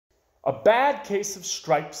A Bad Case of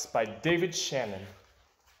Stripes by David Shannon.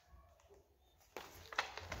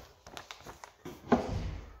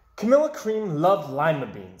 Camilla Cream loved lima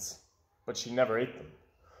beans, but she never ate them.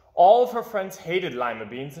 All of her friends hated lima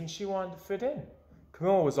beans, and she wanted to fit in.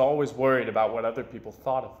 Camilla was always worried about what other people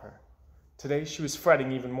thought of her. Today, she was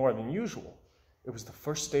fretting even more than usual. It was the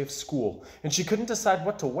first day of school, and she couldn't decide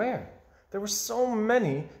what to wear. There were so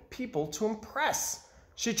many people to impress.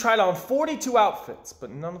 She tried on 42 outfits,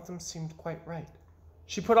 but none of them seemed quite right.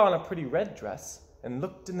 She put on a pretty red dress and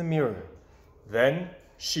looked in the mirror. Then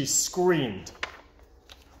she screamed.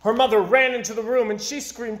 Her mother ran into the room and she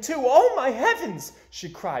screamed too. "Oh my heavens," she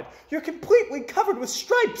cried. "You're completely covered with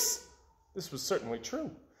stripes." This was certainly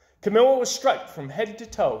true. Camilla was striped from head to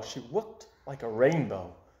toe. She looked like a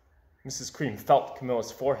rainbow. Mrs. Cream felt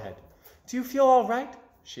Camilla's forehead. "Do you feel all right?"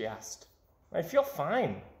 she asked. "I feel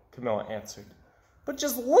fine," Camilla answered. "But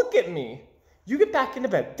just look at me." "You get back into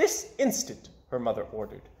bed this instant," her mother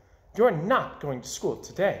ordered. "You're not going to school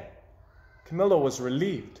today." Camilla was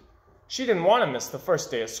relieved. She didn't want to miss the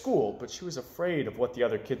first day of school, but she was afraid of what the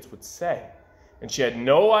other kids would say, and she had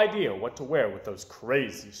no idea what to wear with those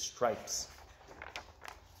crazy stripes.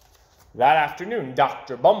 That afternoon,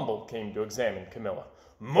 Dr. Bumble came to examine Camilla.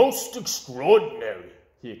 "Most extraordinary,"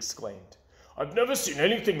 he exclaimed. "I've never seen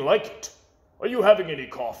anything like it. Are you having any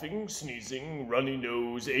coughing, sneezing, runny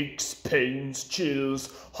nose, aches, pains,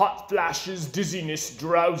 chills, hot flashes, dizziness,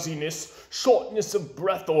 drowsiness, shortness of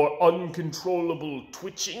breath, or uncontrollable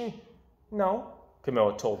twitching?" "No,"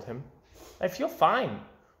 Camilla told him. "I feel fine."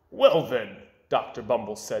 "Well then," Dr.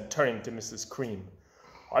 Bumble said, turning to Mrs. Cream,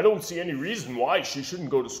 "I don't see any reason why she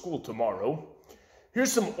shouldn't go to school tomorrow.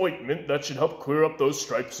 Here's some ointment that should help clear up those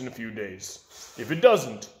stripes in a few days. If it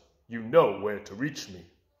doesn't, you know where to reach me."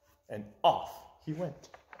 And off he went.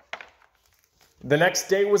 The next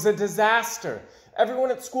day was a disaster.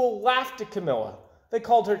 Everyone at school laughed at Camilla. They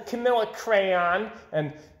called her Camilla Crayon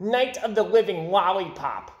and Night of the Living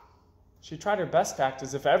Lollipop. She tried her best to act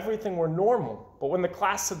as if everything were normal, but when the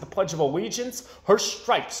class said the Pledge of Allegiance, her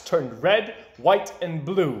stripes turned red, white, and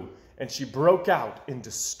blue, and she broke out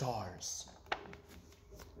into stars.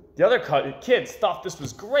 The other kids thought this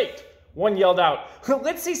was great. One yelled out,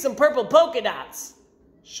 "Let's see some purple polka dots."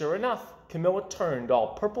 Sure enough, Camilla turned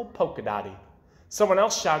all purple polka dotty. Someone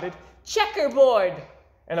else shouted, "Checkerboard!"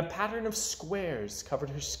 and a pattern of squares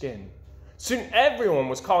covered her skin. Soon everyone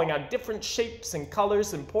was calling out different shapes and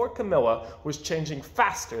colors, and poor Camilla was changing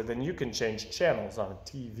faster than you can change channels on a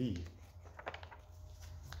TV.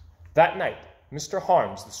 That night, Mr.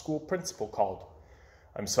 Harms, the school principal, called.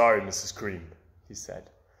 "I'm sorry, Mrs. Cream," he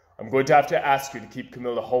said. "I'm going to have to ask you to keep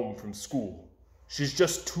Camilla home from school. She's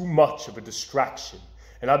just too much of a distraction,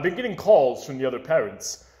 and I've been getting calls from the other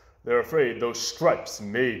parents. They're afraid those stripes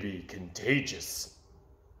may be contagious."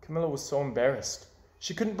 Camilla was so embarrassed.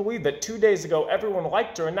 She couldn't believe that 2 days ago everyone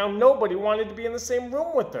liked her and now nobody wanted to be in the same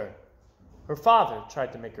room with her. Her father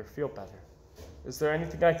tried to make her feel better. "Is there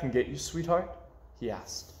anything I can get you, sweetheart?" he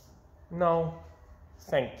asked. "No,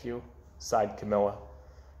 thank you," sighed Camilla.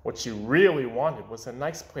 What she really wanted was a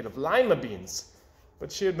nice plate of lima beans,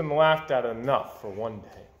 but she had been laughed at enough for one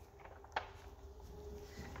day.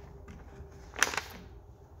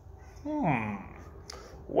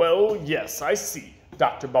 "Well, yes, I see,"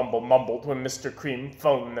 Dr. Bumble mumbled when Mr. Cream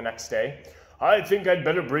phoned the next day. "I think I'd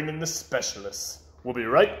better bring in the specialists. We'll be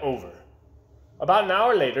right over." About an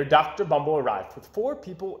hour later, Dr. Bumble arrived with 4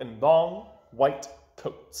 people in long, white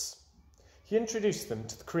coats. He introduced them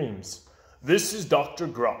to the Creams. "This is Dr.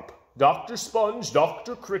 Grump, Dr. Sponge,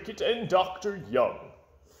 Dr. Cricket, and Dr. Young."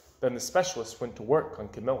 Then the specialists went to work on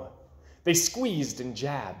Camilla. They squeezed and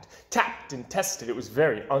jabbed, tapped and tested. It was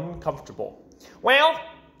very uncomfortable. "Well,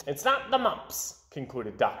 it's not the mumps,"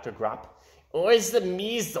 concluded Dr. Grump. "Or is the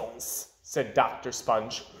measles," said Dr.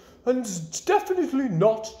 Sponge. "And it's definitely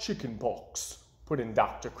not chicken pox," put in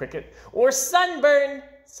Dr. Cricket. "Or sunburn,"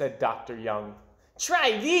 said Dr. Young.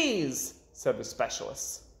 "Try these," said the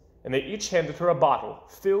specialists. And they each handed her a bottle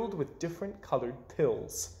filled with different colored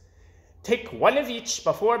pills. "Take one of each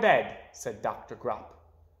before bed," said Dr. Grump.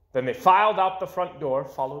 Then they filed out the front door,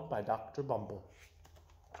 followed by Dr. Bumble.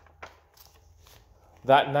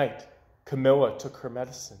 That night, Camilla took her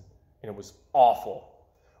medicine, and it was awful.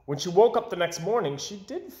 When she woke up the next morning, she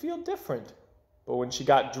did feel different. But when she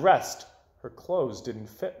got dressed, her clothes didn't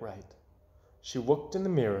fit right. She looked in the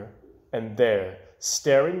mirror, and there,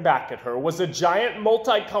 staring back at her, was a giant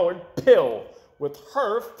multicolored pill with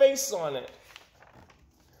her face on it.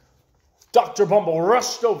 Dr. Bumble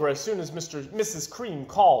rushed over as soon as Mrs. Cream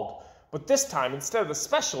called. But this time, instead of the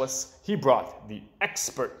specialists, he brought the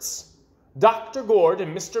experts. Dr. Gord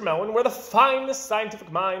and Mr. Mellon were the finest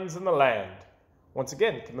scientific minds in the land. Once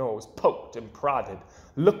again, Camilla was poked and prodded,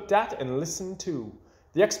 looked at and listened to.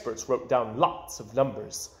 The experts wrote down lots of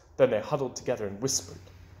numbers. Then they huddled together and whispered.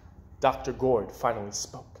 Dr. Gord finally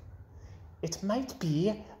spoke. "It might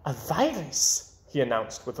be a virus," he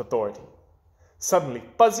announced with authority. Suddenly,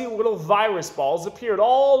 fuzzy little virus balls appeared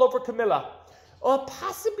all over Camilla. "Or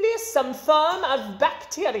possibly some form of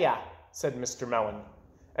bacteria," said Mr. Mellon.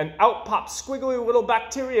 And out popped squiggly little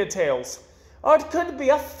bacteria tails. "Or it could be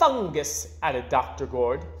a fungus," added Dr.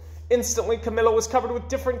 Gord. Instantly, Camilla was covered with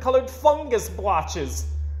different colored fungus blotches.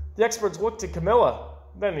 The experts looked at Camilla,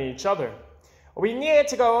 then at each other. "We need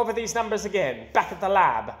to go over these numbers again, back at the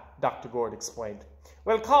lab," Dr. Gord explained.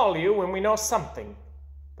 "We'll call you when we know something."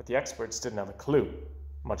 But the experts didn't have a clue,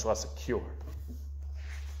 much less a cure.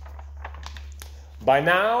 By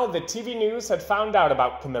now, the TV news had found out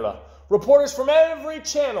about Camilla. Reporters from every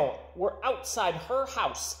channel were outside her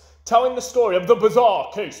house, telling the story of the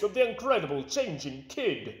bizarre case of the incredible changing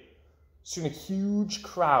kid. Soon a huge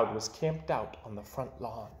crowd was camped out on the front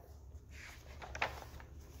lawn.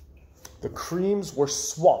 The creams were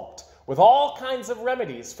swamped with all kinds of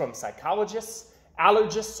remedies from psychologists,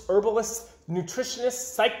 allergists, herbalists,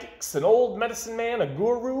 nutritionists, psychics, an old medicine man, a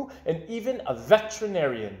guru, and even a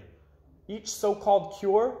veterinarian. Each so-called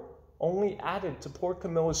cure only added to poor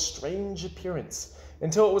Camilla's strange appearance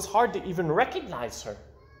until it was hard to even recognize her.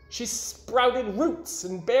 She sprouted roots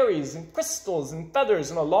and berries and crystals and feathers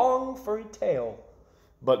and a long furry tail,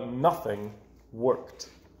 but nothing worked.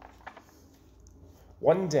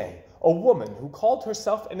 One day, a woman who called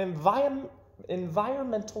herself an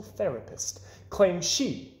environmental therapist claimed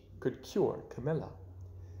she could cure Camilla.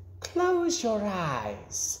 "Close your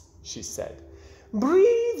eyes," she said.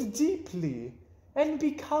 "Breathe deeply and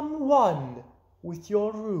become one with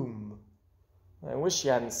your room." "I wish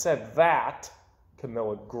you hadn't said that,"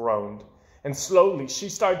 Camilla groaned, and slowly she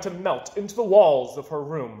started to melt into the walls of her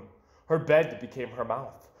room. Her bed became her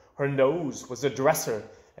mouth, her nose was a dresser,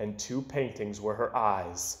 and 2 paintings were her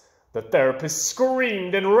eyes. The therapist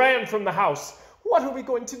screamed and ran from the house. "What are we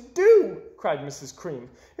going to do?" cried Mrs. Cream.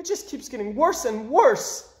 "It just keeps getting worse and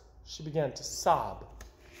worse." She began to sob.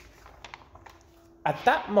 At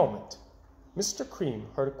that moment, Mr. Cream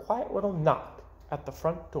heard a quiet little knock at the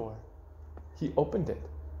front door. He opened it,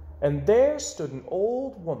 and there stood an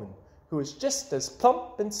old woman who was just as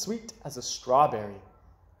plump and sweet as a strawberry.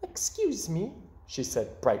 "Excuse me," she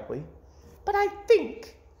said brightly, "but I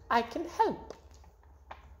think I can help."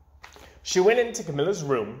 She went into Camilla's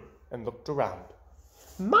room and looked around.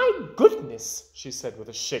 "My goodness," she said with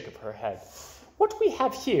a shake of her head. "What we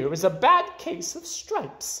have here is a bad case of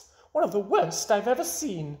stripes, one of the worst I've ever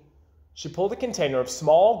seen." She pulled a container of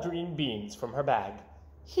small green beans from her bag.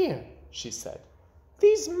 "Here," she said,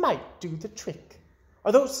 "these might do the trick."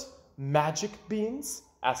 "Are those magic beans?"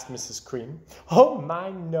 asked Mrs. Cream. "Oh,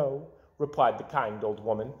 my, no," replied the kind old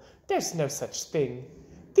woman. "There's no such thing.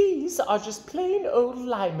 These are just plain old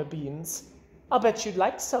lima beans. I'll bet you'd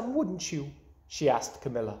like some, wouldn't you?" she asked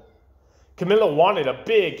Camilla. Camilla wanted a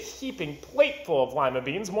big, heaping plateful of lima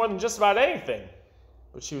beans more than just about anything,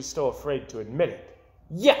 but she was still afraid to admit it.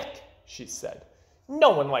 "Yuck," she said.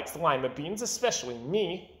 "No one likes lima beans, especially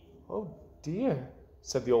me." "Oh, dear,"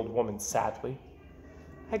 said the old woman sadly.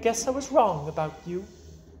 "I guess I was wrong about you."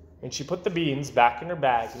 And she put the beans back in her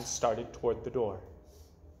bag and started toward the door.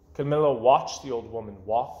 Camilla watched the old woman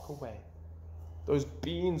walk away. Those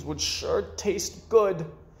beans would sure taste good,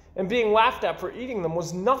 and being laughed at for eating them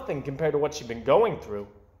was nothing compared to what she'd been going through.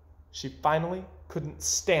 She finally couldn't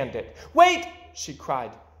stand it. "Wait!" she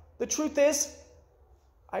cried. "The truth is,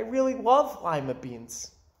 I really love lima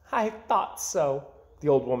beans." "I thought so," the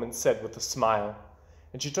old woman said with a smile,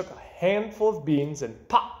 and she took a handful of beans and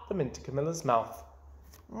popped them into Camilla's mouth.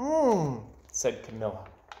 "Mmm," said Camilla.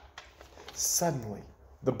 Suddenly,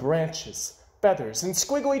 the branches, feathers, and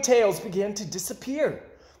squiggly tails began to disappear.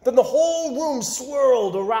 Then the whole room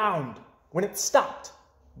swirled around. When it stopped,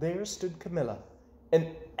 there stood Camilla,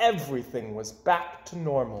 and everything was back to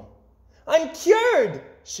normal. "I'm cured!"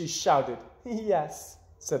 she shouted. "Yes,"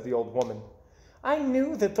 said the old woman. "I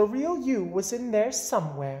knew that the real you was in there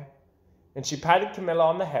somewhere." And she patted Camilla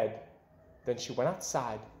on the head. Then she went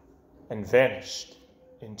outside and vanished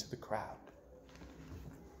into the crowd.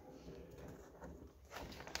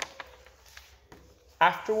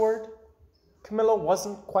 Afterward, Camilla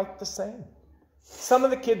wasn't quite the same. Some of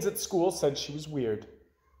the kids at school said she was weird,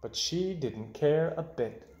 but she didn't care a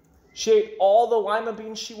bit. She ate all the lima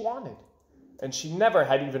beans she wanted, and she never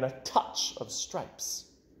had even a touch of stripes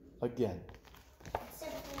again.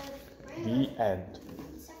 The end.